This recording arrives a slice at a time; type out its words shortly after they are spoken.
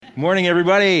Morning,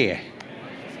 everybody.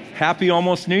 Happy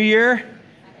almost New Year.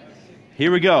 Here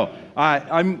we go.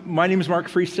 My name is Mark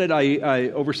Friestad. I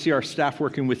oversee our staff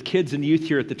working with kids and youth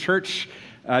here at the church.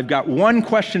 I've got one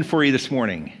question for you this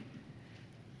morning.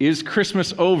 Is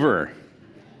Christmas over?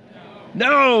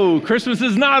 No, Christmas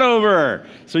is not over.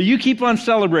 So you keep on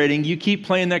celebrating. You keep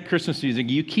playing that Christmas music.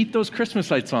 You keep those Christmas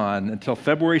lights on until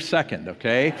February 2nd,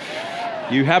 okay?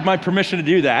 You have my permission to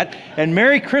do that. And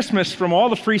Merry Christmas from all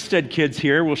the Friestad kids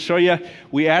here. We'll show you.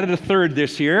 We added a third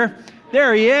this year.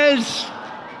 There he is.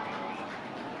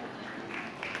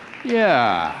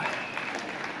 Yeah.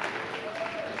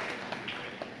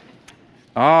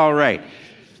 All right.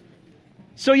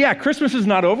 So yeah, Christmas is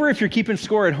not over. If you're keeping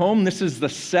score at home, this is the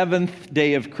 7th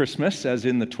day of Christmas, as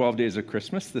in the 12 days of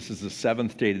Christmas. This is the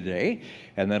 7th day today,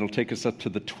 and that'll take us up to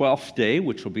the 12th day,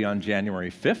 which will be on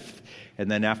January 5th. And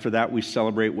then after that, we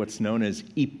celebrate what's known as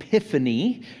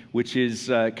Epiphany, which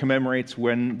commemorates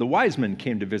when the wise men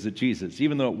came to visit Jesus,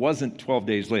 even though it wasn't 12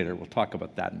 days later. We'll talk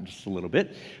about that in just a little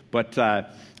bit. But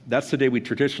that's the day we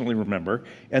traditionally remember.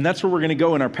 And that's where we're going to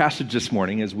go in our passage this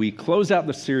morning as we close out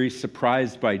the series,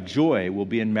 Surprised by Joy. We'll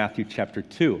be in Matthew chapter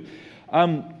 2.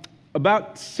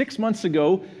 About 6 months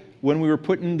ago, when we were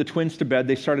putting the twins to bed,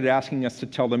 they started asking us to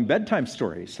tell them bedtime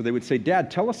stories. So they would say,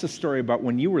 "Dad, tell us a story about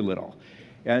when you were little."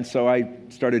 And so I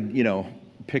started,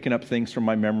 picking up things from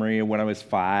my memory when I was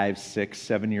 5, 6,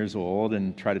 7 years old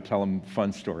and try to tell them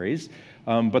fun stories.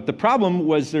 But the problem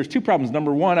was, there's two problems.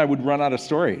 Number one, I would run out of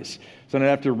stories. So I'd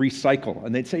have to recycle.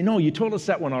 And they'd say, "No, you told us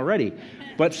that one already."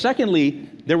 But secondly,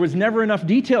 there was never enough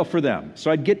detail for them.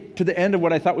 So I'd get to the end of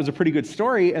what I thought was a pretty good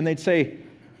story, and they'd say,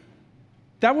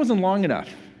 "That wasn't long enough.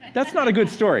 That's not a good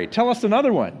story. Tell us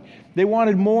another one." They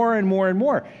wanted more and more and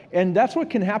more. And that's what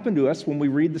can happen to us when we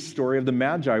read the story of the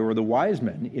Magi or the wise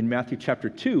men in Matthew chapter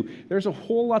 2. There's a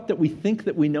whole lot that we think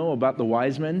that we know about the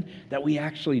wise men that we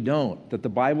actually don't, that the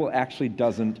Bible actually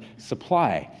doesn't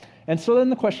supply. And so then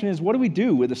the question is, what do we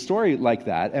do with a story like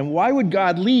that? And why would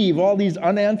God leave all these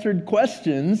unanswered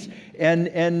questions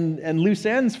and loose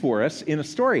ends for us in a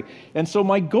story? And so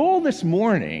my goal this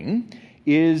morning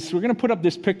is, we're going to put up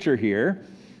this picture here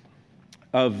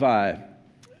of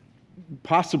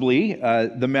possibly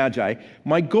the Magi.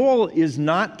 My goal is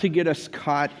not to get us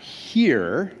caught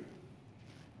here.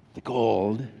 The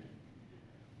gold.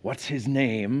 What's his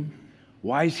name?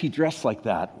 Why is he dressed like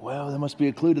that? Well, there must be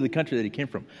a clue to the country that he came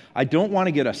from. I don't want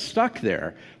to get us stuck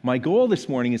there. My goal this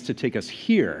morning is to take us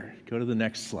here. Go to the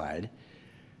next slide.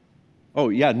 Oh,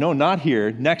 yeah, no, not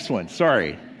here. Next one.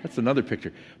 Sorry. That's another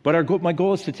picture. But my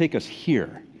goal is to take us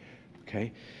here.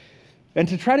 Okay? And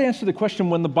to try to answer the question,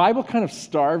 when the Bible kind of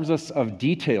starves us of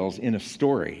details in a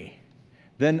story,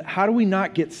 then how do we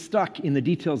not get stuck in the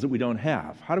details that we don't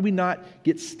have? How do we not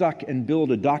get stuck and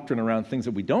build a doctrine around things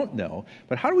that we don't know?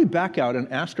 But how do we back out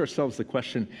and ask ourselves the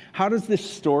question, how does this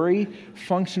story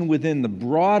function within the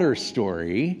broader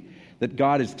story that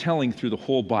God is telling through the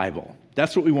whole Bible?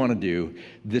 That's what we want to do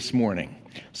this morning.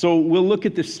 So we'll look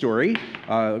at this story.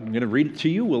 I'm going to read it to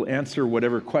you. We'll answer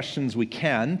whatever questions we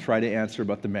can, try to answer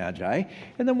about the Magi,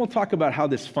 and then we'll talk about how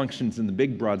this functions in the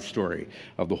big, broad story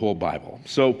of the whole Bible.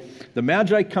 So the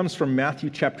Magi comes from Matthew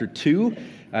chapter 2.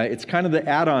 It's kind of the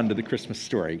add-on to the Christmas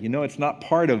story. It's not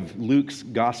part of Luke's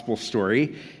gospel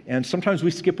story, and sometimes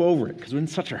we skip over it because we're in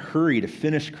such a hurry to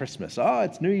finish Christmas. Oh,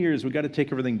 it's New Year's. We've got to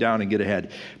take everything down and get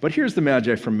ahead. But here's the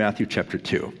Magi from Matthew chapter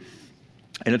 2.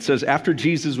 And it says, after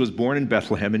Jesus was born in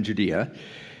Bethlehem in Judea,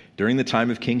 during the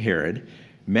time of King Herod,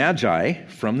 Magi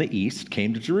from the east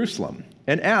came to Jerusalem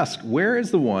and asked, "Where is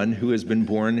the one who has been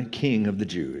born King of the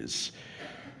Jews?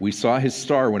 We saw his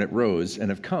star when it rose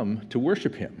and have come to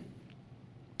worship him."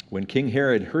 When King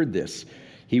Herod heard this,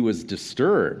 he was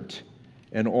disturbed,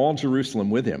 and all Jerusalem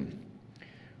with him.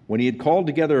 When he had called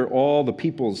together all the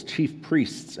people's chief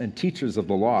priests and teachers of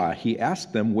the law, he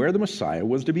asked them where the Messiah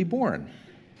was to be born.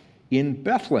 "In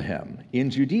Bethlehem, in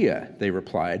Judea," they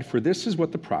replied, "for this is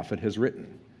what the prophet has written.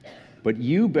 But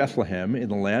you, Bethlehem, in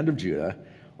the land of Judah,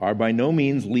 are by no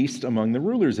means least among the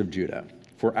rulers of Judah,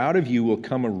 for out of you will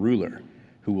come a ruler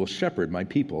who will shepherd my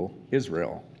people,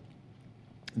 Israel."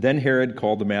 Then Herod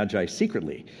called the Magi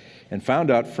secretly and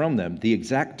found out from them the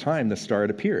exact time the star had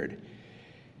appeared.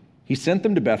 He sent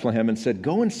them to Bethlehem and said,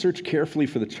 "Go and search carefully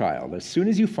for the child. As soon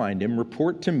as you find him,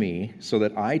 report to me so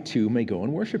that I too may go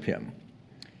and worship him."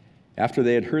 After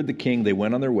they had heard the king, they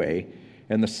went on their way,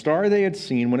 and the star they had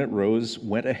seen when it rose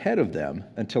went ahead of them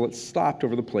until it stopped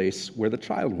over the place where the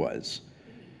child was.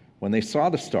 When they saw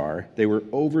the star, they were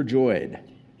overjoyed.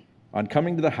 On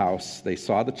coming to the house, they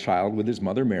saw the child with his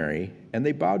mother Mary, and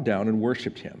they bowed down and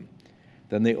worshipped him.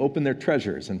 Then they opened their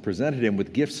treasures and presented him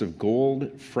with gifts of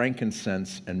gold,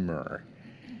 frankincense, and myrrh.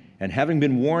 And having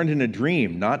been warned in a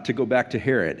dream not to go back to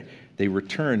Herod, they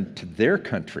returned to their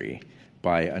country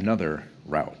by another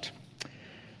route.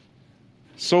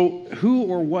 So who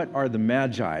or what are the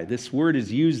Magi? This word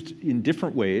is used in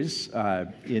different ways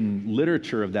in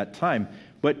literature of that time,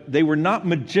 but they were not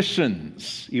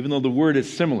magicians, even though the word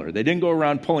is similar. They didn't go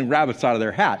around pulling rabbits out of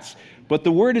their hats, but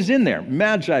the word is in there.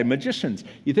 Magi, magicians.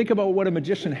 You think about what a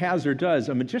magician has or does.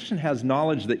 A magician has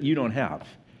knowledge that you don't have.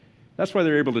 That's why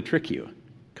they're able to trick you,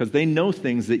 because they know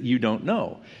things that you don't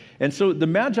know. And so the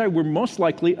Magi were most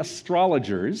likely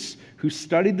astrologers who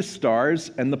studied the stars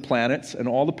and the planets and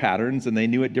all the patterns, and they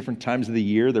knew at different times of the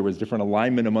year there was different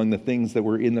alignment among the things that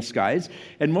were in the skies,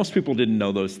 and most people didn't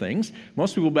know those things.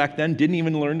 Most people back then didn't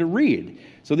even learn to read.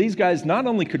 So these guys not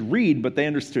only could read, but they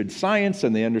understood science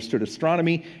and they understood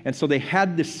astronomy, and so they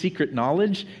had this secret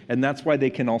knowledge, and that's why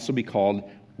they can also be called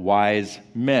wise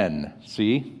men.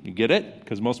 See, you get it?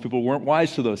 Because most people weren't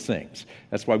wise to those things.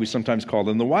 That's why we sometimes call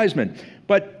them the wise men.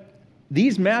 But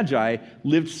these Magi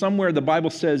lived somewhere, the Bible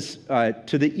says,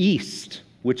 to the east,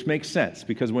 which makes sense,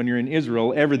 because when you're in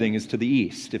Israel, everything is to the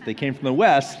east. If they came from the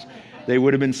west, they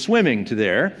would have been swimming to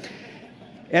there.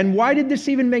 And why did this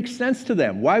even make sense to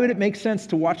them? Why would it make sense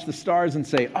to watch the stars and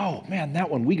say, oh man, that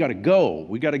one, we got to go.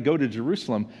 We got to go to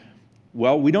Jerusalem.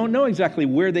 Well, we don't know exactly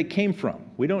where they came from.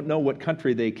 We don't know what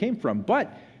country they came from,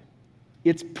 but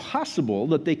it's possible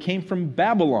that they came from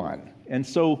Babylon. And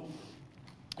so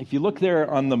if you look there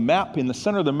on the map, in the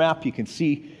center of the map, you can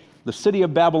see the city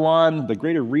of Babylon. The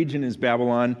greater region is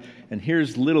Babylon. And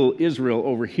here's little Israel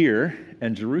over here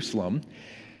and Jerusalem.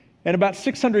 And about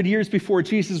 600 years before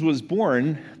Jesus was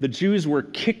born, the Jews were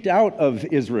kicked out of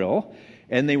Israel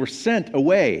and they were sent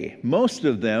away, most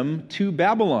of them to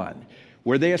Babylon,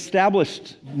 where they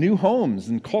established new homes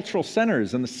and cultural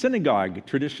centers, and the synagogue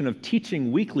tradition of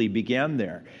teaching weekly began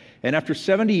there. And after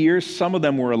 70 years, some of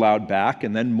them were allowed back,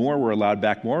 and then more were allowed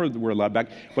back,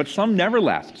 but some never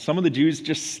left. Some of the Jews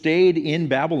just stayed in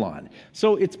Babylon.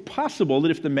 So it's possible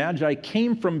that if the Magi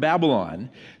came from Babylon,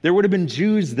 there would have been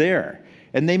Jews there.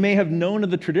 And they may have known of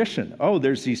the tradition. Oh,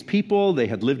 there's these people, they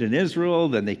had lived in Israel,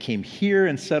 then they came here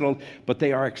and settled, but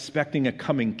they are expecting a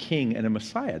coming king and a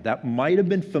Messiah. That might have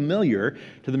been familiar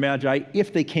to the Magi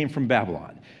if they came from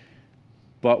Babylon.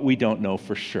 But we don't know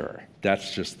for sure.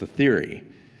 That's just the theory.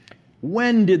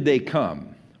 When did they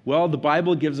come? Well, the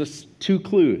Bible gives us two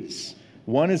clues.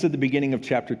 One is at the beginning of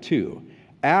chapter 2,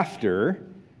 after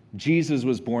Jesus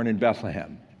was born in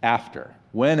Bethlehem. After.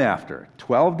 When after?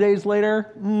 12 days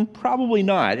later? Probably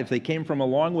not. If they came from a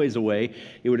long ways away,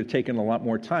 it would have taken a lot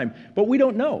more time. But we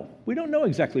don't know. We don't know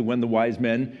exactly when the wise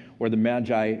men or the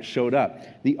Magi showed up.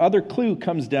 The other clue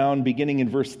comes down beginning in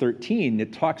verse 13.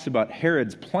 It talks about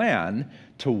Herod's plan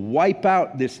to wipe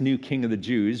out this new king of the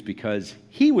Jews because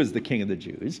he was the king of the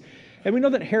Jews. And we know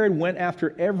that Herod went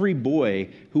after every boy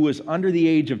who was under the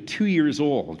age of 2 years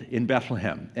old in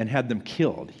Bethlehem and had them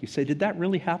killed. You say, did that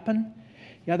really happen?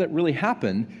 Yeah, that really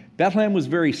happened. Bethlehem was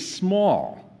very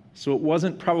small, so it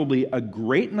wasn't probably a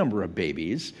great number of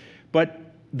babies,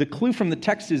 but the clue from the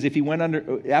text is if he went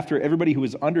after everybody who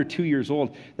was under 2 years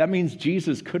old, that means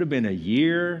Jesus could have been a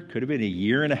year, could have been a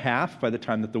year and a half by the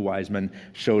time that the wise men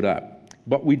showed up.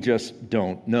 But we just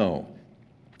don't know.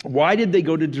 Why did they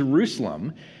go to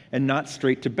Jerusalem and not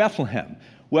straight to Bethlehem?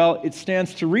 Well, it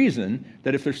stands to reason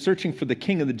that if they're searching for the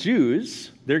king of the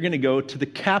Jews, they're going to go to the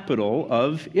capital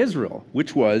of Israel,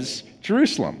 which was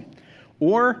Jerusalem.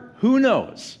 Or, who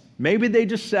knows, maybe they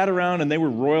just sat around and they were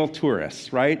royal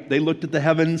tourists, right? They looked at the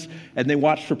heavens and they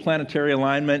watched for planetary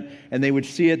alignment and they would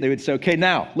see it. They would say, okay,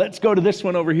 now let's go to this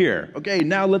one over here. Okay,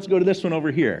 now let's go to this one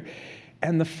over here.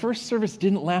 And the first service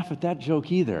didn't laugh at that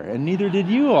joke either, and neither did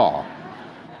you all.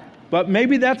 But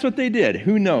maybe that's what they did.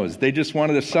 Who knows? They just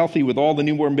wanted a selfie with all the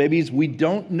newborn babies. We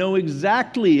don't know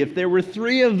exactly if there were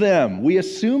 3 of them. We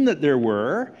assume that there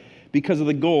were because of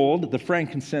the gold, the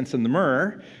frankincense, and the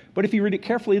myrrh. But if you read it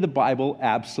carefully, the Bible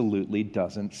absolutely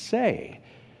doesn't say.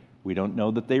 We don't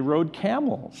know that they rode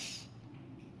camels.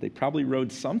 They probably rode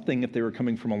something if they were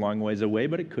coming from a long ways away,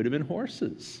 but it could have been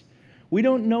horses. We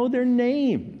don't know their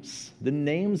names. The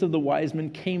names of the wise men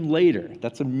came later.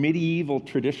 That's a medieval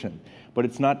tradition, but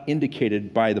it's not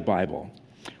indicated by the Bible.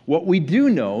 What we do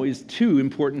know is 2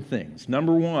 important things.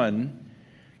 Number 1,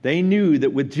 they knew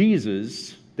that with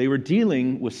Jesus, they were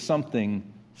dealing with something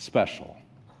special.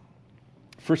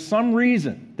 For some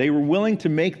reason, they were willing to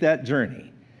make that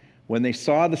journey when they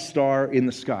saw the star in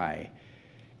the sky.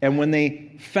 And when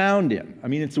they found him, I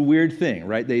mean, it's a weird thing,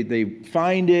 right? They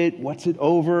find it. What's it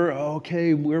over?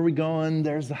 Okay, where are we going?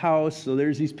 There's the house. So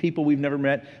there's these people we've never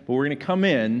met. But we're going to come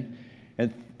in.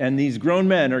 And these grown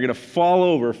men are going to fall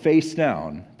over face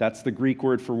down. That's the Greek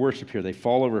word for worship here. They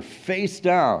fall over face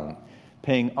down,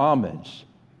 paying homage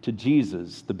to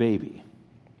Jesus, the baby.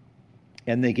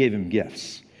 And they gave him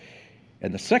gifts.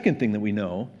 And the second thing that we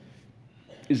know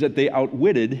is that they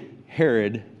outwitted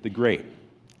Herod the Great,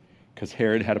 because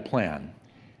Herod had a plan,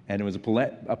 and it was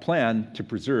a plan to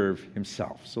preserve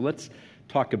himself. So let's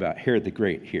talk about Herod the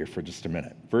Great here for just a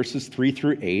minute. Verses 3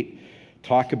 through 8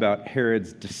 talk about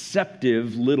Herod's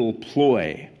deceptive little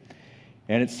ploy.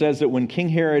 And it says that when King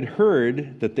Herod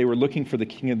heard that they were looking for the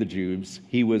king of the Jews,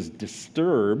 he was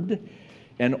disturbed,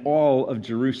 and all of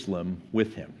Jerusalem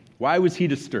with him. Why was he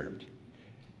disturbed?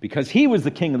 Because he was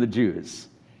the king of the Jews,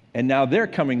 and now they're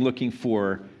coming looking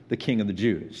for the king of the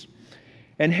Jews.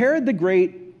 And Herod the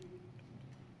Great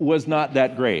was not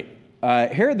that great.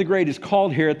 Herod the Great is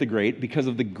called Herod the Great because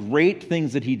of the great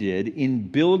things that he did in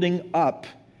building up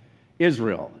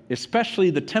Israel, especially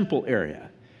the temple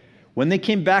area. When they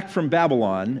came back from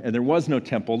Babylon, and there was no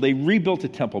temple, they rebuilt a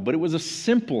temple, but it was a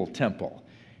simple temple.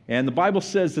 And the Bible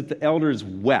says that the elders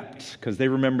wept because they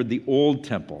remembered the old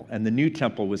temple, and the new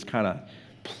temple was kind of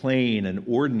plain and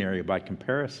ordinary by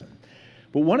comparison.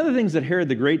 But one of the things that Herod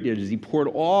the Great did is he poured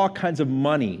all kinds of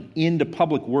money into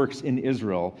public works in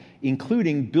Israel,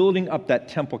 including building up that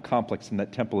temple complex in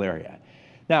that temple area.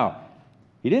 Now,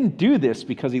 he didn't do this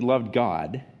because he loved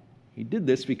God. He did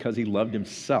this because he loved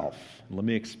himself. Let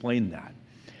me explain that.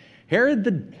 Herod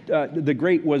the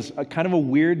Great was a kind of a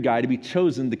weird guy to be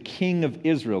chosen the king of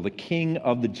Israel, the king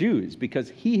of the Jews, because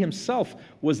he himself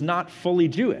was not fully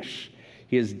Jewish.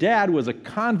 His dad was a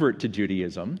convert to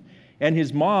Judaism, and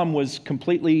his mom was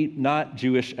completely not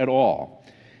Jewish at all.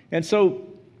 And so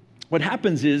what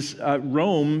happens is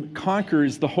Rome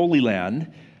conquers the Holy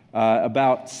Land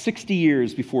about 60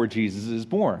 years before Jesus is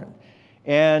born.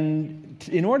 And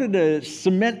in order to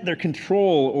cement their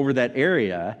control over that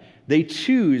area, they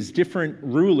choose different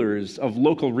rulers of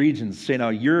local regions, say, now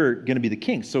you're going to be the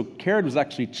king. So Herod was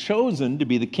actually chosen to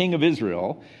be the king of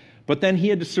Israel, but then he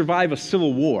had to survive a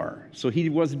civil war. So he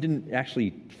didn't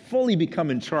actually fully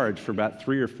become in charge for about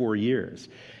 3 or 4 years.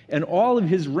 And all of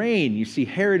his reign, you see,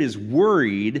 Herod is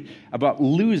worried about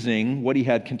losing what he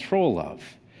had control of.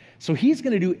 So he's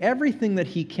going to do everything that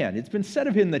he can. It's been said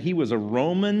of him that he was a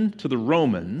Roman to the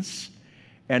Romans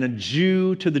and a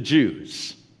Jew to the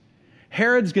Jews.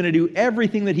 Herod's going to do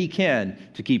everything that he can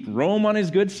to keep Rome on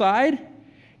his good side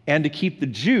and to keep the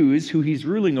Jews who he's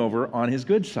ruling over on his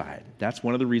good side. That's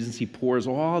one of the reasons he pours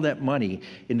all that money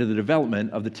into the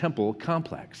development of the temple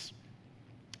complex.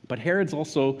 But Herod's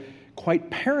also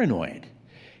quite paranoid.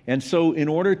 And so in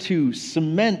order to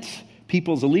cement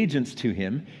people's allegiance to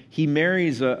him, he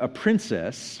marries a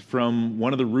princess from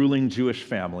one of the ruling Jewish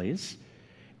families.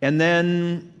 And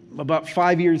then about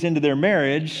 5 years into their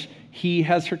marriage, he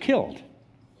has her killed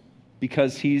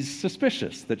because he's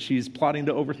suspicious that she's plotting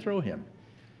to overthrow him.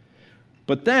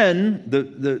 But then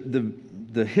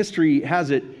the history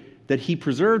has it that he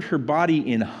preserved her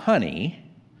body in honey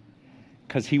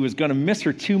because he was going to miss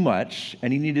her too much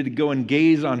and he needed to go and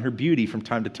gaze on her beauty from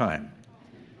time to time.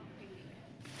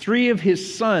 3 of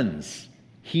his sons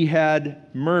he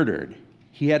had murdered.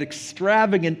 He had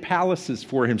extravagant palaces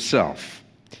for himself.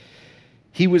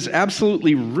 He was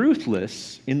absolutely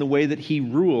ruthless in the way that he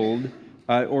ruled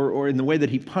or in the way that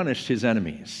he punished his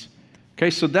enemies. Okay,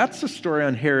 so that's the story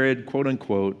on Herod, quote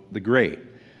unquote, the Great.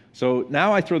 So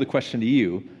now I throw the question to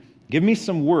you. Give me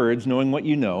some words, knowing what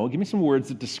you know, give me some words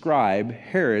that describe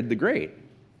Herod the Great.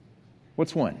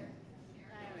 What's one?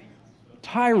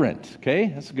 Tyrant. Okay,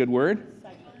 that's a good word.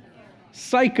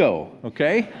 Psycho.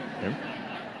 Okay.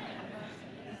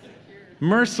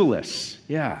 Merciless.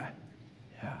 Yeah.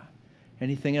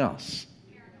 Anything else?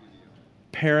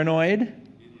 Paranoid?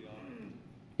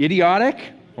 Idiotic?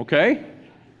 Okay.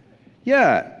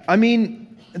 Yeah, I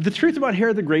mean, the truth about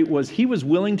Herod the Great was he was a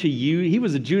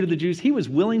Jew to the Jews, he was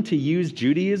willing to use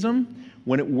Judaism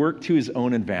when it worked to his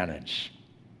own advantage.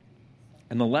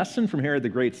 And the lesson from Herod the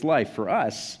Great's life for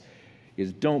us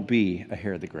is don't be a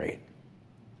Herod the Great.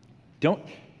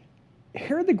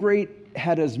 Herod the Great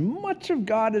had as much of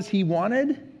God as he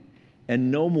wanted and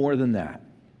no more than that.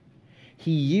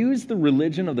 He used the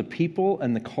religion of the people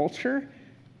and the culture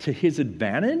to his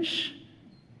advantage,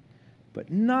 but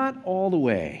not all the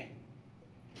way.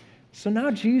 So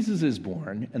now Jesus is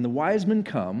born, and the wise men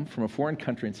come from a foreign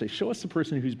country and say, show us the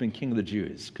person who's been king of the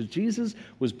Jews. Because Jesus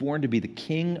was born to be the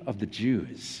king of the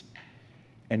Jews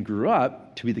and grew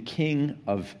up to be the king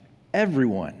of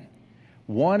everyone,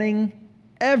 wanting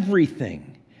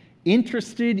everything,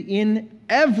 interested in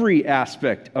every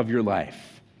aspect of your life.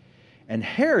 And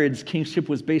Herod's kingship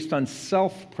was based on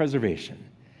self-preservation,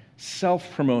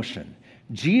 self-promotion,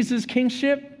 Jesus'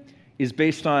 kingship is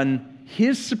based on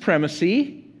his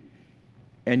supremacy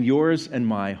and yours and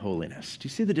my holiness. Do you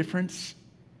see the difference?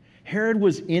 Herod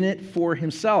was in it for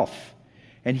himself,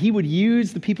 and he would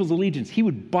use the people's allegiance. He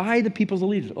would buy the people's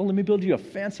allegiance. Oh, let me build you a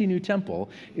fancy new temple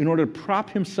in order to prop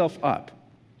himself up.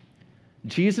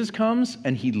 Jesus comes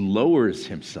and he lowers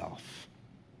himself.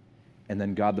 And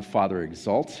then God the Father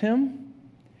exalts him.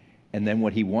 And then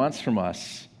what he wants from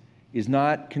us is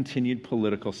not continued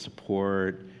political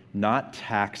support, not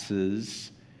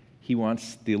taxes. He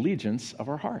wants the allegiance of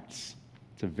our hearts.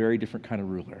 It's a very different kind of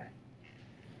ruler.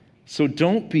 So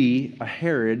don't be a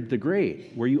Herod the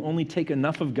Great, where you only take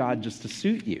enough of God just to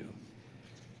suit you.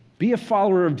 Be a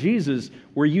follower of Jesus,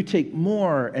 where you take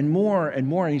more and more and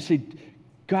more, and you say,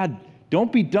 God,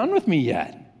 don't be done with me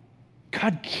yet.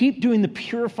 God, keep doing the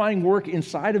purifying work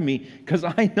inside of me, because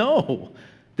I know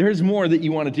there's more that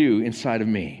you want to do inside of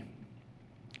me.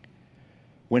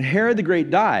 When Herod the Great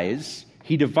dies,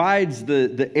 he divides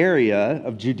the area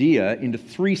of Judea into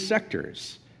 3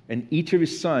 sectors, and each of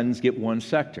his sons get one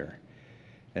sector.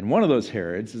 And one of those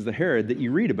Herods is the Herod that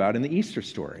you read about in the Easter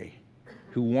story,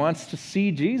 who wants to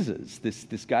see Jesus,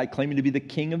 this guy claiming to be the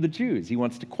king of the Jews. He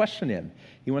wants to question him.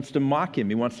 He wants to mock him.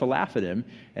 He wants to laugh at him.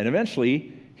 And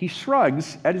eventually, he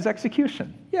shrugs at his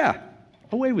execution. Yeah,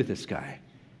 away with this guy.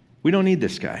 We don't need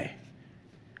this guy.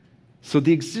 So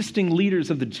the existing leaders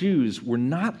of the Jews were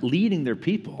not leading their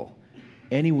people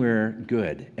anywhere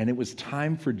good. And it was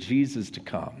time for Jesus to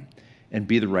come and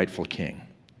be the rightful king.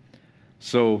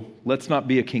 So let's not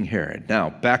be a King Herod. Now,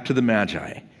 back to the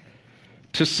Magi.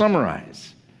 To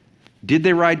summarize, did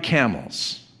they ride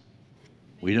camels?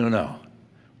 We don't know.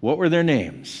 What were their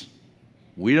names?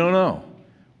 We don't know.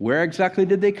 Where exactly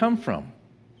did they come from?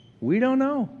 We don't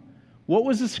know. What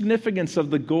was the significance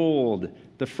of the gold,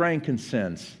 the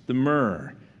frankincense, the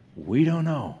myrrh? We don't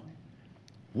know.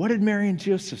 What did Mary and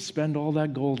Joseph spend all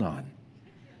that gold on?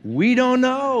 We don't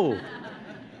know.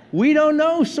 We don't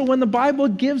know. So when the Bible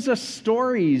gives us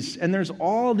stories and there's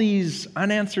all these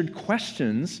unanswered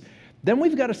questions, then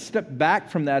we've got to step back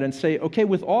from that and say, okay,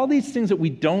 with all these things that we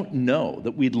don't know,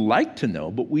 that we'd like to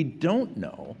know, but we don't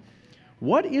know,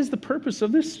 what is the purpose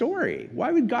of this story?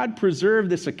 Why would God preserve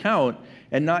this account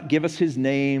and not give us his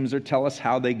names or tell us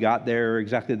how they got there or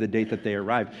exactly the date that they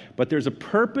arrived? But there's a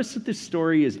purpose that this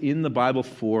story is in the Bible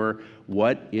for.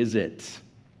 What is it?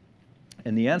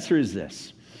 And the answer is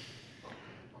this.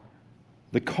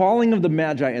 The calling of the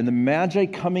Magi and the Magi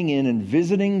coming in and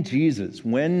visiting Jesus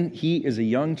when he is a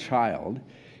young child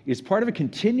is part of a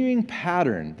continuing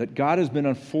pattern that God has been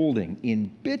unfolding in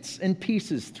bits and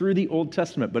pieces through the Old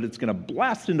Testament, but it's going to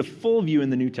blast into full view in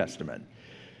the New Testament.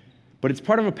 But it's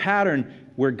part of a pattern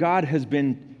where God has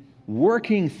been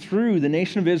working through the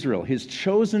nation of Israel, his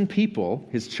chosen people,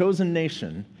 his chosen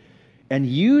nation, and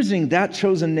using that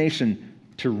chosen nation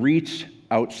to reach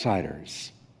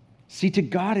outsiders. See, to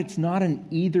God, it's not an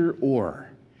either or.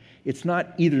 It's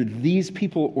not either these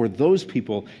people or those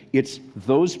people. It's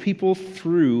those people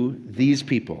through these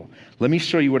people. Let me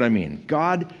show you what I mean.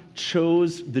 God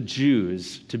chose the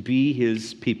Jews to be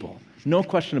his people. No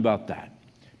question about that.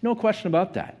 No question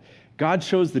about that. God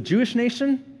chose the Jewish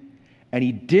nation, and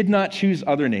he did not choose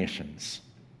other nations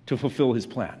to fulfill his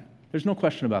plan. There's no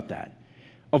question about that.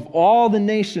 Of all the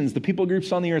nations, the people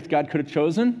groups on the earth God could have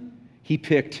chosen, he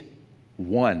picked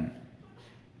one.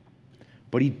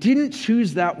 But he didn't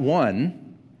choose that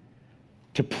one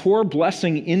to pour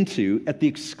blessing into at the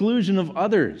exclusion of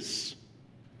others.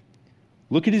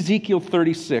 Look at Ezekiel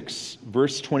 36,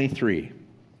 verse 23.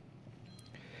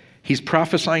 He's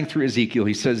prophesying through Ezekiel.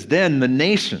 He says, then the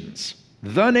nations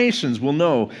will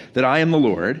know that I am the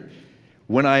Lord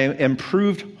when I am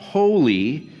proved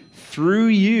holy through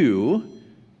you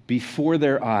before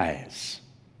their eyes.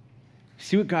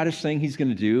 See what God is saying he's going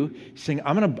to do? He's saying,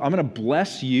 I'm going to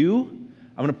bless you.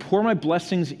 I'm going to pour my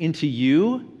blessings into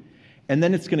you, and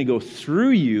then it's going to go through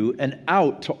you and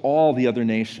out to all the other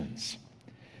nations.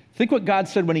 Think what God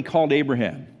said when he called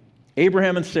Abraham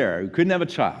and Sarah, who couldn't have a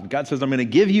child. God says, I'm going to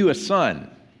give you a son.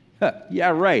 Yeah,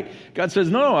 right. God says,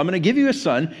 no, I'm going to give you a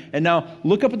son, and now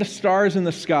look up at the stars in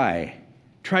the sky.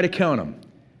 Try to count them.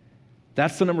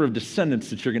 That's the number of descendants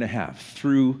that you're going to have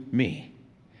through me.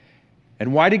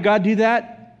 And why did God do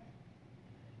that?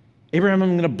 Abraham,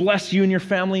 I'm going to bless you and your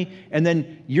family, and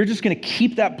then you're just going to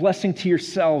keep that blessing to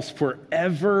yourselves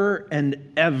forever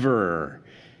and ever,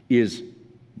 is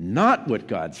not what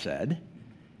God said.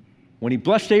 When he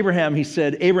blessed Abraham, he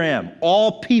said, Abraham,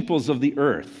 all peoples of the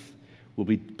earth will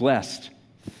be blessed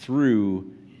through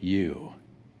you.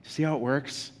 See how it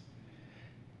works?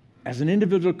 As an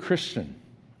individual Christian,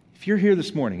 if you're here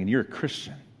this morning and you're a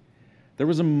Christian, There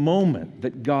was a moment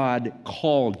that God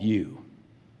called you,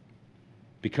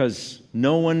 because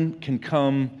no one can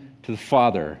come to the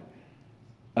Father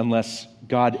unless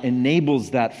God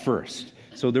enables that first.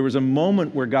 So there was a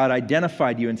moment where God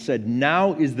identified you and said,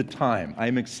 now is the time. I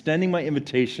am extending my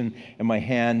invitation and my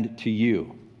hand to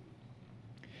you.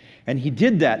 And he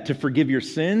did that to forgive your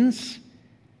sins.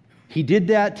 He did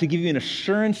that to give you an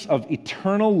assurance of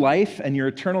eternal life and your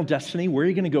eternal destiny, where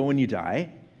you're going to go when you die.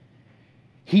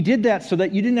 He did that so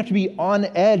that you didn't have to be on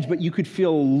edge, but you could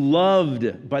feel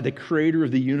loved by the creator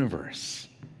of the universe.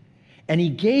 And he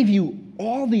gave you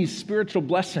all these spiritual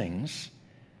blessings,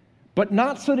 but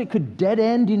not so that it could dead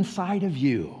end inside of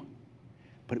you,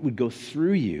 but it would go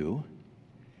through you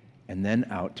and then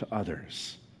out to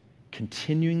others,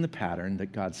 continuing the pattern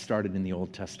that God started in the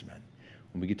Old Testament.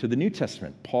 When we get to the New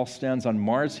Testament, Paul stands on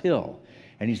Mars Hill,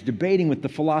 and he's debating with the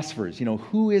philosophers,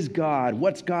 who is God?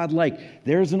 What's God like?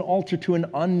 There's an altar to an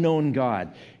unknown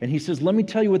God. And he says, let me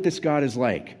tell you what this God is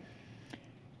like.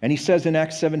 And he says in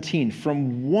Acts 17,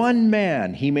 from one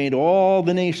man he made all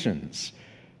the nations,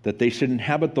 that they should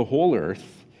inhabit the whole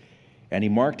earth. And he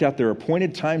marked out their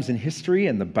appointed times in history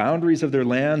and the boundaries of their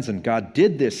lands. And God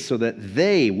did this so that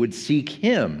they would seek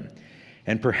him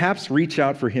and perhaps reach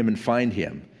out for him and find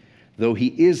him, though he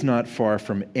is not far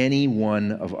from any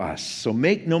one of us. So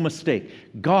make no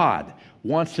mistake, God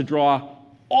wants to draw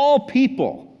all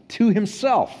people to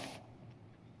himself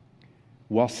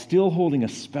while still holding a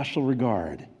special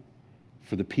regard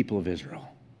for the people of Israel,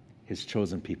 his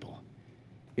chosen people.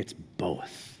 It's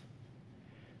both.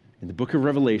 In the book of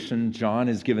Revelation, John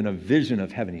is given a vision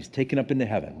of heaven. He's taken up into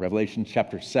heaven. Revelation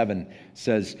chapter 7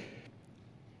 says,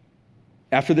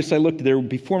 after this I looked, there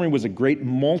before me was a great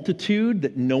multitude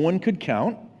that no one could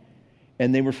count,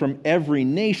 and they were from every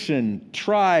nation,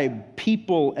 tribe,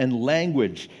 people, and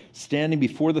language, standing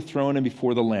before the throne and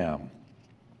before the Lamb.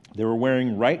 They were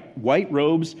wearing white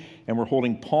robes and were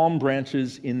holding palm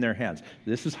branches in their hands.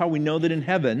 This is how we know that in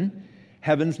heaven,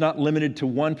 heaven's not limited to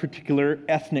one particular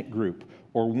ethnic group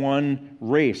or one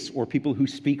race or people who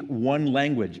speak one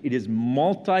language. It is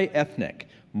multi-ethnic,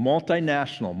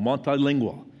 multinational,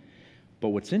 multilingual. But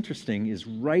what's interesting is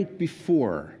right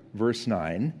before verse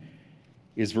 9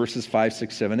 is verses 5,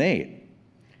 6, 7, 8,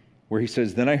 where he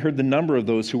says, then I heard the number of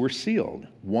those who were sealed,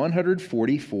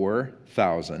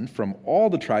 144,000 from all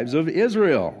the tribes of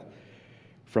Israel.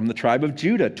 From the tribe of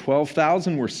Judah,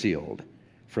 12,000 were sealed.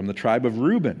 From the tribe of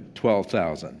Reuben,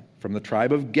 12,000. From the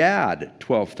tribe of Gad,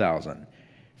 12,000.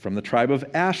 From the tribe of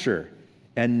Asher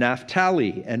and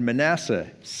Naphtali and Manasseh,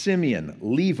 Simeon,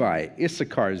 Levi,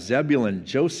 Issachar, Zebulun,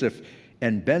 Joseph,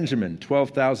 and Benjamin,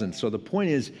 12,000. So the point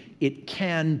is, it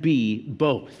can be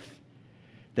both.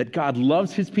 That God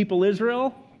loves his people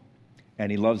Israel,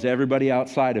 and he loves everybody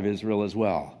outside of Israel as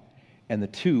well. And the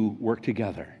two work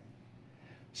together.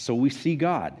 So we see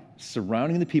God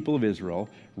surrounding the people of Israel,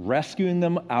 rescuing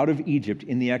them out of Egypt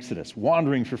in the Exodus,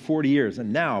 wandering for 40 years.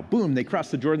 And now, boom, they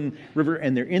cross the Jordan River,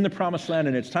 and they're in the Promised Land,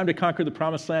 and it's time to conquer the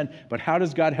Promised Land. But how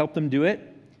does God help them do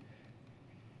it?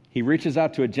 He reaches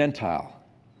out to a Gentile,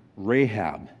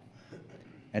 Rahab,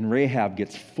 and Rahab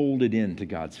gets folded into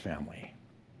God's family.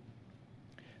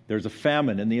 There's a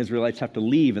famine, and the Israelites have to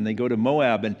leave, and they go to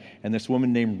Moab, and this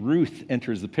woman named Ruth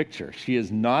enters the picture. She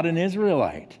is not an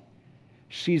Israelite.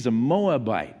 She's a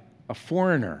Moabite, a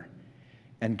foreigner,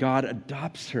 and God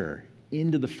adopts her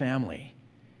into the family,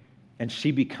 and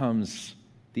she becomes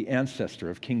the ancestor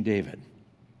of King David.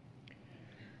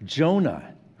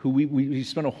 Jonah, who we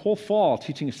spent a whole fall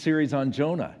teaching a series on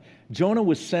Jonah. Jonah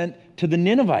was sent to the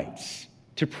Ninevites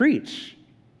to preach.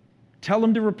 Tell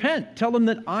them to repent. Tell them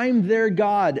that I'm their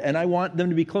God and I want them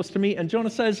to be close to me. And Jonah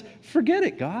says, forget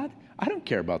it, God. I don't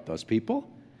care about those people.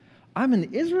 I'm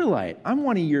an Israelite. I'm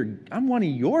one of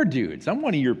your dudes. I'm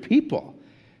one of your people.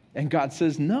 And God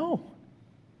says, no.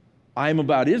 I'm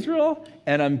about Israel,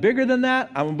 and I'm bigger than that.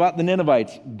 I'm about the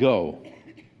Ninevites. Go.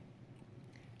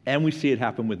 And we see it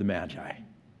happen with the Magi.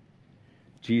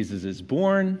 Jesus is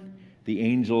born. The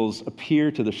angels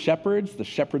appear to the shepherds. The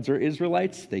shepherds are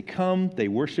Israelites. They come, they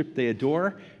worship, they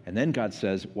adore. And then God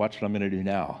says, watch what I'm going to do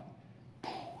now.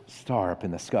 Star up in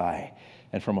the sky.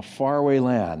 And from a faraway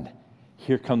land,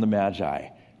 here come the Magi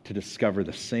to discover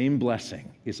the same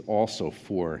blessing is also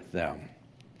for them.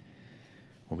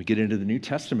 When we get into the New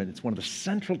Testament, it's one of the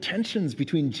central tensions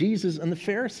between Jesus and the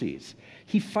Pharisees.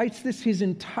 He fights this his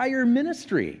entire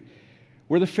ministry,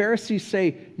 where the Pharisees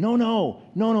say, no,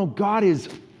 God is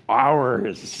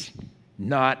ours,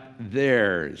 not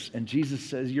theirs. And Jesus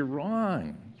says, you're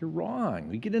wrong.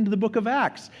 We get into the book of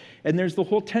Acts, and there's the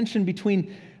whole tension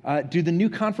between, do the new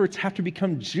converts have to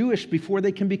become Jewish before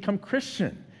they can become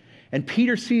Christian? And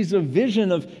Peter sees a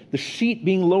vision of the sheet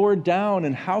being lowered down,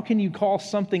 and how can you call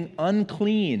something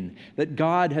unclean that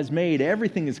God has made?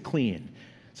 Everything is clean.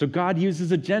 So God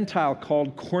uses a Gentile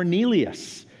called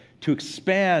Cornelius to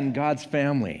expand God's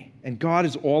family. And God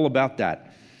is all about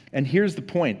that. And here's the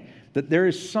point, that there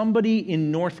is somebody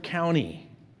in North County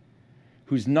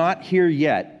who's not here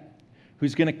yet,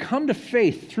 who's going to come to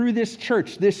faith through this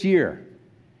church this year,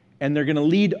 and they're going to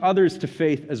lead others to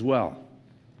faith as well.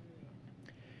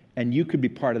 And you could be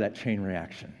part of that chain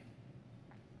reaction.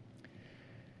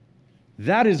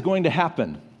 That is going to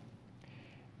happen.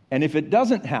 And if it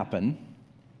doesn't happen,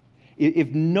 if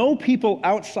no people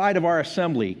outside of our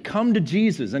assembly come to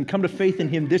Jesus and come to faith in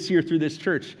him this year through this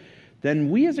church, then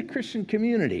we as a Christian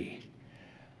community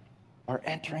are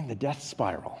entering the death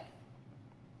spiral.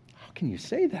 How can you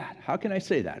say that? How can I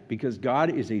say that? Because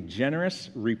God is a generous,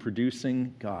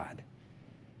 reproducing God.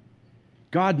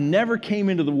 God never came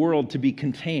into the world to be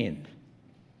contained.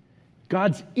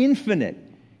 God's infinite.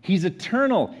 He's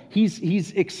eternal.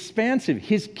 He's expansive.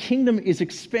 His kingdom is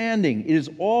expanding. It is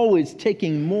always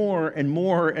taking more and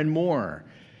more and more.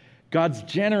 God's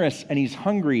generous and he's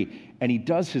hungry and he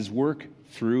does his work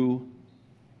through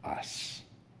us.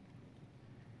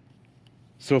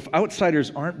 So if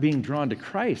outsiders aren't being drawn to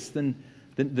Christ, then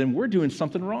we're doing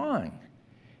something wrong.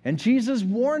 And Jesus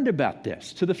warned about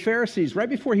this to the Pharisees. Right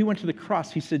before he went to the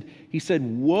cross, he said,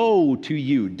 woe to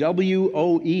you,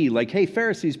 W-O-E, like, hey,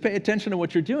 Pharisees, pay attention to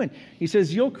what you're doing. He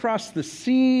says, you'll cross the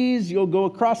seas, you'll go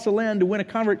across the land to win a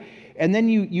convert, and then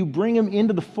you bring them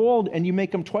into the fold and you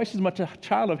make them twice as much a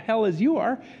child of hell as you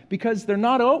are, because they're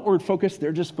not outward focused,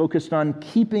 they're just focused on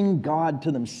keeping God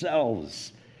to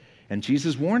themselves. And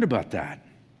Jesus warned about that.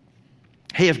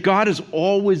 Hey, if God has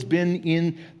always been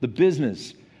in the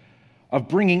business of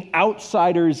bringing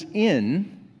outsiders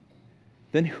in,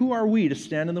 then who are we to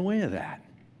stand in the way of that?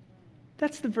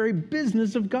 That's the very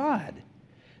business of God.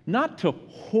 Not to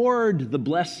hoard the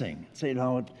blessing. Say,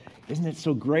 no, isn't it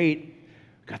so great?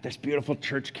 We've got this beautiful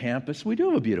church campus. We do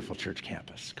have a beautiful church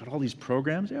campus. Got all these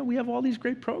programs. Yeah, we have all these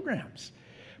great programs.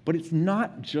 But it's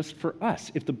not just for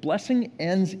us. If the blessing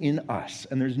ends in us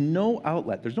and there's no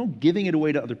outlet, there's no giving it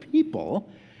away to other people,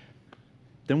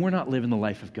 then we're not living the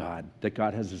life of God that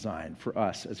God has designed for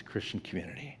us as a Christian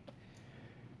community.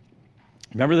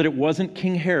 Remember that it wasn't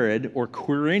King Herod or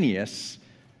Quirinius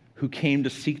who came to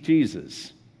seek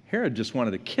Jesus. Herod just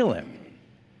wanted to kill him.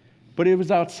 But it was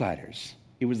outsiders.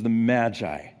 It was the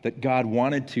Magi that God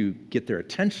wanted to get their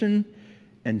attention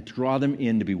and draw them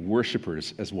in to be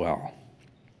worshipers as well.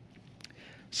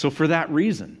 So for that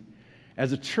reason,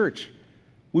 as a church,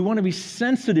 we want to be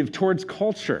sensitive towards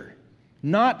culture,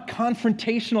 not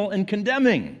confrontational and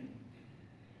condemning.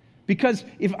 Because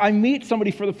if I meet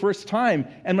somebody for the first time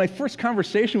and my first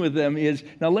conversation with them is,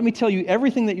 now let me tell you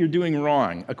everything that you're doing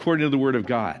wrong according to the Word of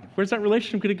God, where's that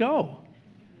relationship going to go?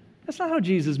 That's not how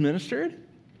Jesus ministered.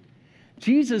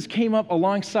 Jesus came up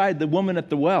alongside the woman at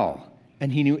the well,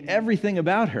 and he knew everything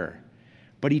about her,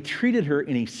 but he treated her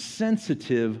in a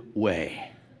sensitive way.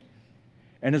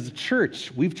 And as a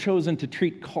church, we've chosen to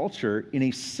treat culture in a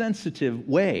sensitive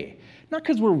way. Not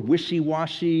because we're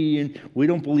wishy-washy and we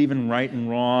don't believe in right and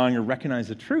wrong or recognize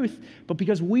the truth, but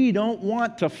because we don't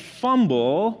want to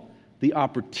fumble the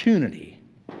opportunity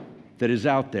that is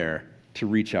out there to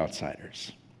reach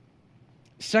outsiders.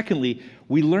 Secondly,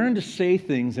 we learn to say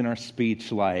things in our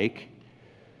speech like,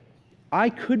 I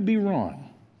could be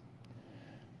wrong,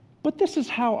 but this is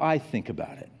how I think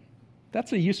about it.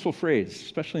 That's a useful phrase,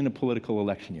 especially in a political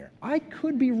election year. I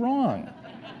could be wrong,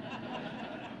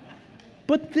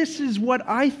 but this is what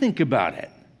I think about it.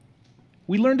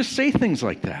 We learn to say things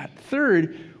like that.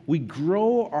 Third, we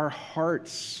grow our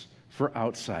hearts for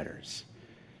outsiders.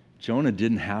 Jonah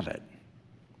didn't have it.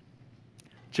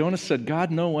 Jonah said,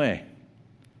 God, no way.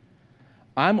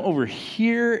 I'm over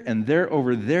here and they're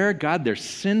over there. God, they're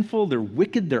sinful, they're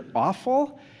wicked, they're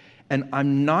awful, and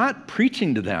I'm not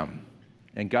preaching to them.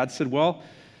 And God said, well,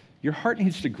 your heart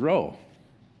needs to grow.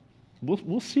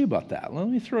 We'll see about that. Let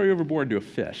me throw you overboard to a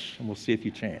fish, and we'll see if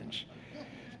you change.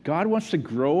 God wants to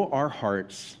grow our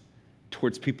hearts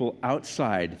towards people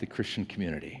outside the Christian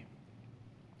community.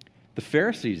 The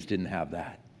Pharisees didn't have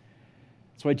that.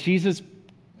 That's why Jesus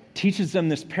teaches them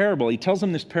this parable. He tells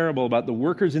them this parable about the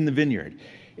workers in the vineyard.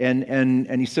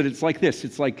 And he said it's like this.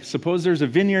 It's like, suppose there's a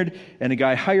vineyard, and a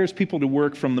guy hires people to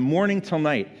work from the morning till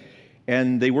night.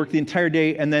 And they work the entire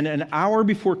day, and then an hour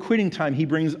before quitting time, he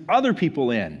brings other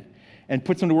people in and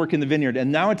puts them to work in the vineyard.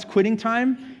 And now it's quitting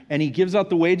time, and he gives out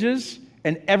the wages,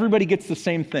 and everybody gets the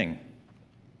same thing.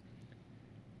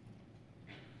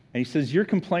 And he says, you're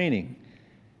complaining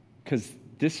because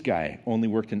this guy only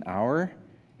worked an hour,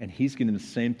 and he's getting the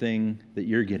same thing that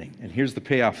you're getting. And here's the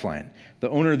payoff line. The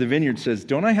owner of the vineyard says,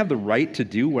 don't I have the right to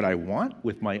do what I want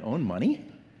with my own money?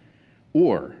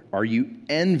 Or are you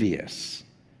envious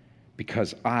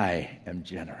because I am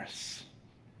generous?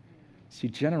 See,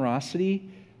 generosity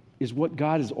is what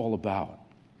God is all about.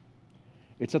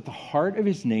 It's at the heart of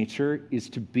his nature is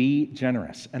to be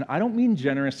generous. And I don't mean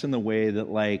generous in the way that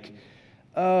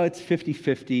it's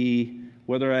 50-50,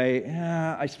 whether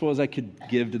I suppose I could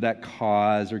give to that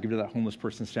cause or give to that homeless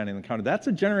person standing on the counter. That's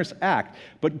a generous act.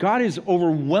 But God is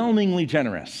overwhelmingly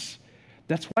generous.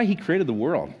 That's why he created the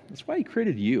world. That's why he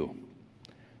created you.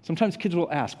 Sometimes kids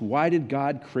will ask, why did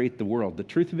God create the world? The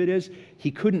truth of it is,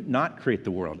 he couldn't not create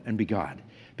the world and be God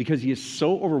because he is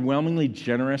so overwhelmingly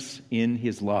generous in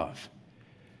his love.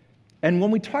 And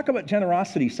when we talk about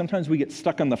generosity, sometimes we get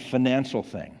stuck on the financial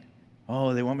thing.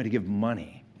 Oh, they want me to give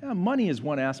money. Yeah, money is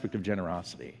one aspect of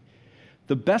generosity.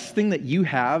 The best thing that you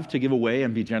have to give away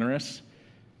and be generous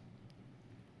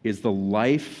is the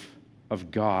life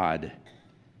of God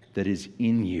that is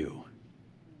in you.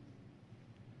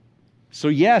 So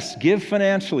yes, give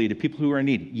financially to people who are in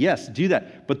need. Yes, do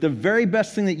that. But the very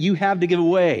best thing that you have to give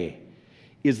away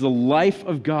is the life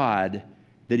of God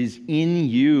that is in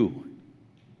you,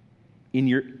 in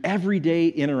your everyday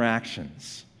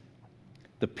interactions,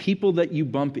 the people that you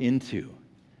bump into.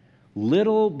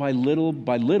 Little by little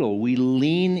by little, we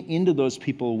lean into those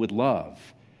people with love.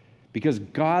 Because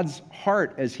God's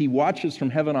heart, as he watches from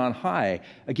heaven on high,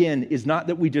 again, is not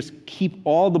that we just keep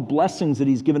all the blessings that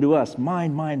he's given to us,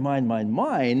 mine, mine, mine, mine,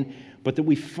 mine, but that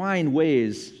we find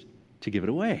ways to give it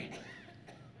away.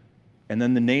 And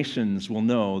then the nations will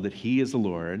know that he is the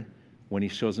Lord when he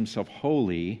shows himself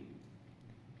holy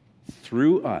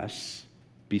through us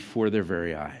before their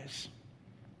very eyes.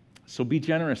 So be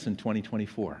generous in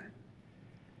 2024.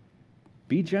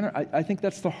 Be generous. I think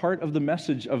that's the heart of the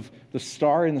message of the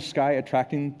star in the sky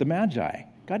attracting the Magi.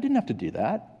 God didn't have to do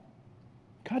that.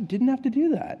 God didn't have to do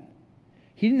that.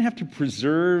 He didn't have to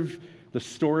preserve the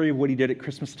story of what he did at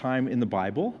Christmas time in the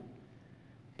Bible,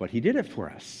 but he did it for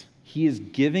us. He is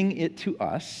giving it to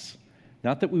us,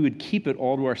 not that we would keep it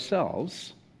all to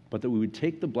ourselves, but that we would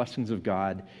take the blessings of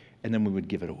God and then we would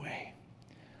give it away.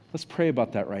 Let's pray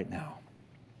about that right now.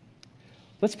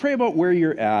 Let's pray about where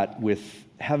you're at with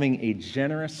having a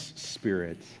generous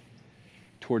spirit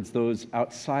towards those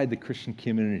outside the Christian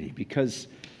community. Because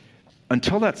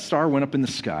until that star went up in the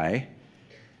sky,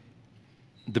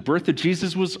 the birth of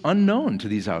Jesus was unknown to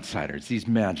these outsiders, these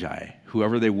magi,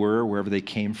 whoever they were, wherever they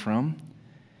came from.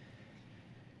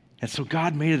 And so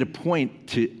God made it a point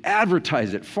to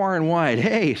advertise it far and wide.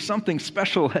 Hey, something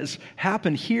special has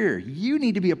happened here. You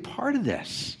need to be a part of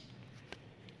this.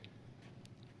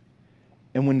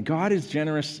 And when God is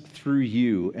generous through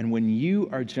you, and when you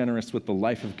are generous with the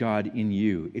life of God in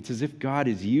you, it's as if God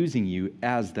is using you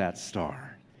as that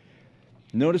star.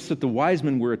 Notice that the wise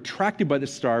men were attracted by the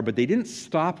star, but they didn't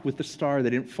stop with the star. They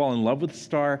didn't fall in love with the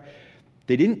star.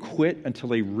 They didn't quit until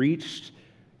they reached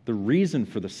the reason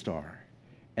for the star.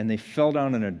 And they fell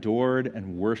down and adored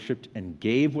and worshiped and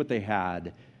gave what they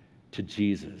had to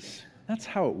Jesus. That's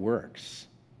how it works.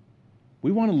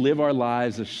 We want to live our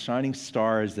lives as shining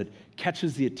stars that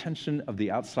catches the attention of the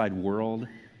outside world,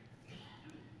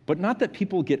 but not that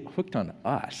people get hooked on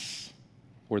us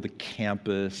or the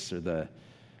campus or the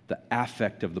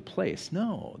affect of the place.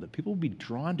 No, that people will be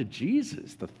drawn to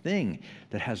Jesus, the thing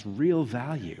that has real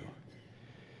value.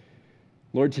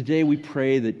 Lord, today we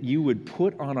pray that you would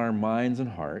put on our minds and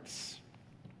hearts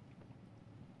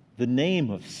the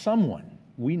name of someone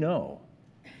we know,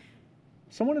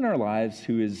 someone in our lives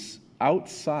who is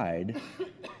outside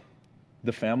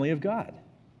the family of God.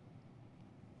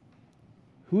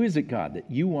 Who is it, God, that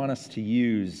you want us to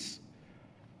use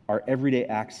our everyday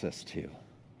access to?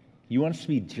 You want us to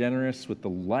be generous with the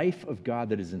life of God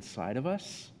that is inside of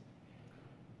us?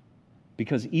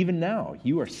 Because even now,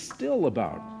 you are still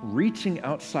about reaching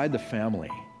outside the family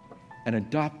and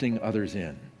adopting others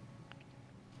in,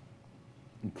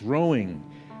 growing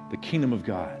the kingdom of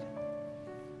God.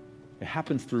 It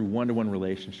happens through one-to-one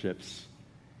relationships.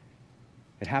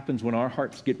 It happens when our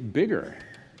hearts get bigger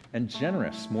and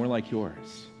generous, more like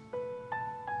yours.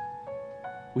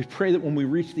 We pray that when we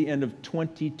reach the end of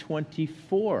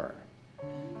 2024,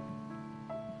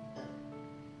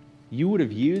 you would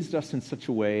have used us in such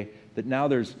a way that now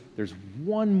there's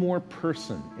one more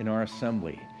person in our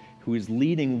assembly who is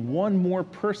leading one more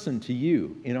person to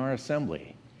you in our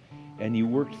assembly, and you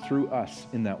worked through us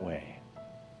in that way.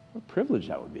 What a privilege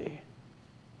that would be.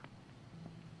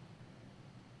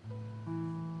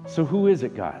 So who is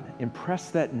it, God? Impress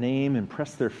that name,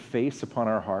 impress their face upon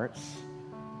our hearts.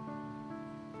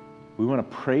 We want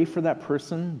to pray for that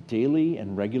person daily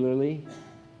and regularly.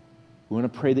 We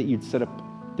want to pray that you'd set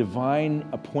up divine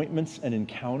appointments and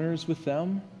encounters with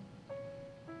them,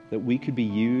 that we could be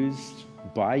used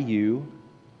by you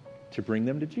to bring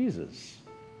them to Jesus.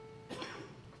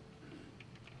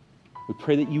 We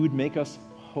pray that you would make us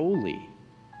holy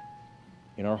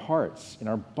in our hearts, in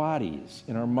our bodies,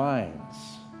 in our minds,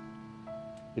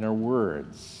 in our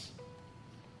words,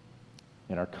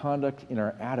 in our conduct, in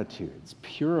our attitudes.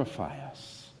 Purify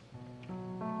us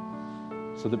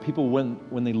so that people,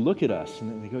 when they look at us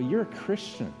and they go, you're a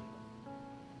Christian,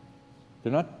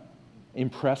 they're not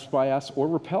impressed by us or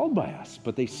repelled by us,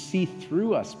 but they see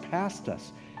through us, past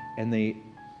us, and they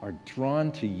are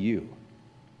drawn to you.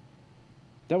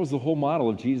 That was the whole model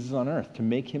of Jesus on earth, to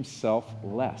make himself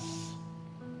less,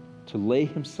 to lay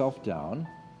himself down,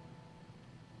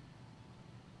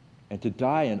 and to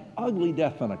die an ugly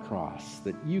death on a cross,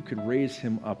 that you could raise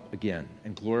him up again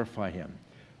and glorify him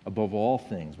above all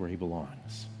things where he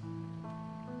belongs.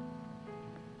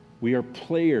 We are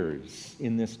players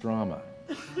in this drama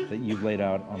that you've laid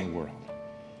out on the world.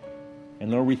 And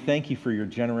Lord, we thank you for your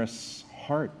generous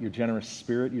heart, your generous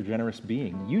spirit, your generous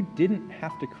being. You didn't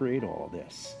have to create all of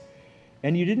this.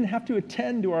 And you didn't have to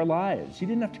attend to our lives. You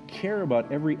didn't have to care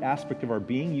about every aspect of our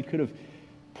being. You could have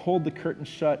pulled the curtain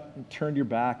shut and turned your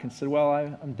back and said, well,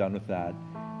 I'm done with that.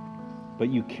 But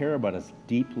you care about us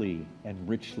deeply and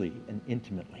richly and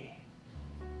intimately.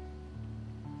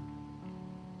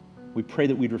 We pray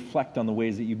that we'd reflect on the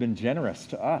ways that you've been generous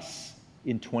to us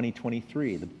in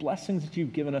 2023, the blessings that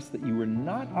you've given us that you were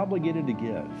not obligated to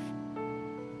give,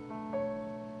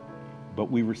 but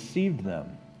we received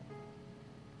them.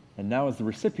 And now as the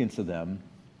recipients of them,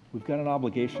 we've got an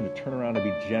obligation to turn around and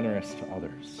be generous to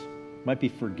others. Might be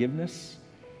forgiveness,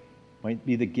 might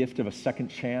be the gift of a second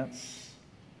chance,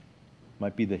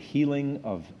 might be the healing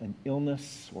of an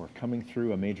illness or coming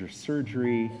through a major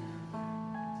surgery,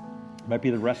 might be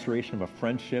the restoration of a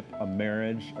friendship, a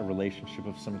marriage, a relationship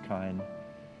of some kind.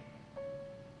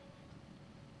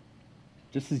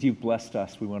 Just as you've blessed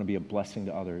us, we want to be a blessing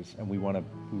to others, and we want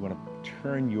to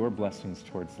turn your blessings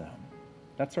towards them.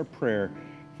 That's our prayer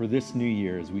for this new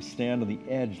year as we stand on the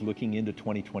edge looking into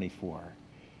 2024.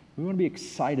 We want to be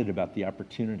excited about the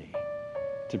opportunity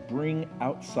to bring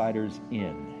outsiders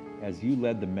in as you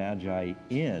led the Magi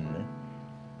in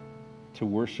to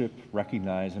worship,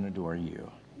 recognize, and adore you.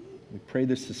 We pray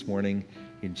this morning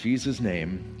in Jesus'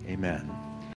 name, amen.